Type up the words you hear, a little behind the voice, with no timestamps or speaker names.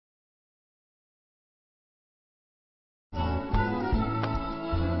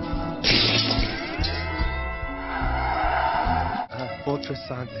votre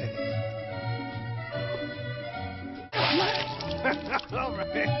santé. All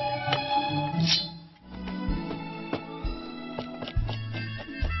right.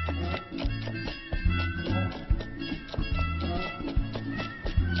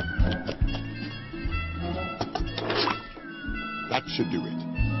 That should do it.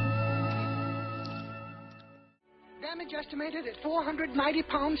 Damage estimated at 490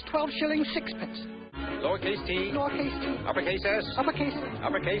 pounds, 12 shillings, 6 pence. Lowercase t. Lowercase t. Uppercase s. Uppercase.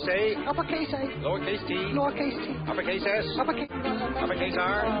 Uppercase a. Uppercase a. Lowercase t. Lowercase t. Uppercase s. Uppercase. Uppercase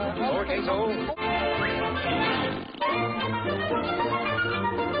r. Lowercase o.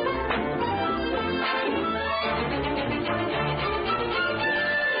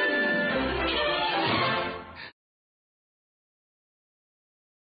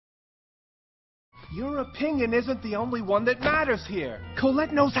 Your opinion isn't the only one that matters here.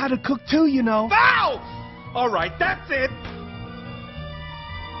 Colette knows how to cook too, you know. Ow! All right, that's it.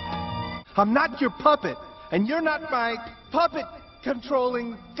 I'm not your puppet, and you're not my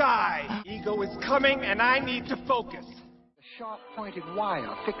puppet-controlling guy. Ego is coming, and I need to focus. A sharp-pointed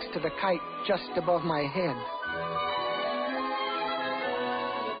wire fixed to the kite just above my head.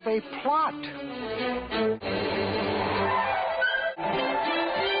 They plot.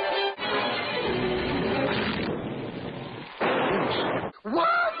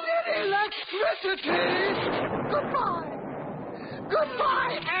 Wanted electricity! Goodbye!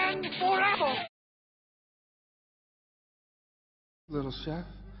 Goodbye and forever! Little chef,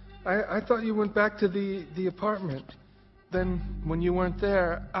 I thought you went back to the apartment. Then, when you weren't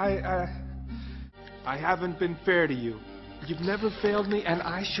there, I haven't been fair to you. You've never failed me, and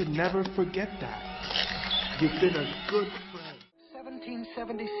I should never forget that. You've been a good friend.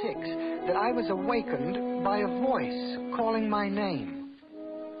 1776, that I was awakened by a voice calling my name.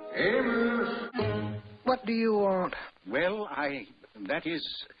 Amos! What do you want? Well, I've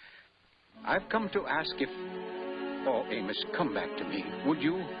come to ask if... Oh, Amos, come back to me. Would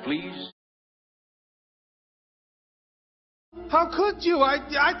you, please? How could you? I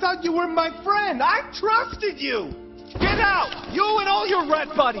thought you were my friend. I trusted you. Get out, you and all your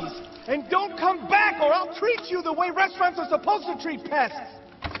rat buddies. And don't come back or I'll treat you the way restaurants are supposed to treat pests.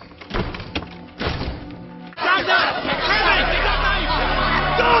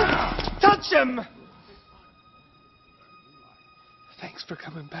 Don't touch him. Thanks for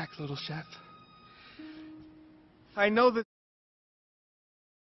coming back, little chef. I know that...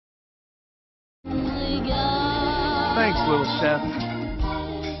 Thanks, little chef.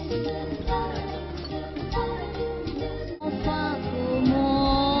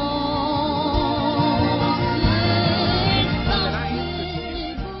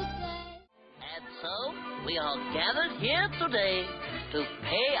 And so, we are gathered here today to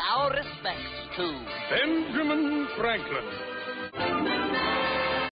pay our respects to Benjamin Franklin.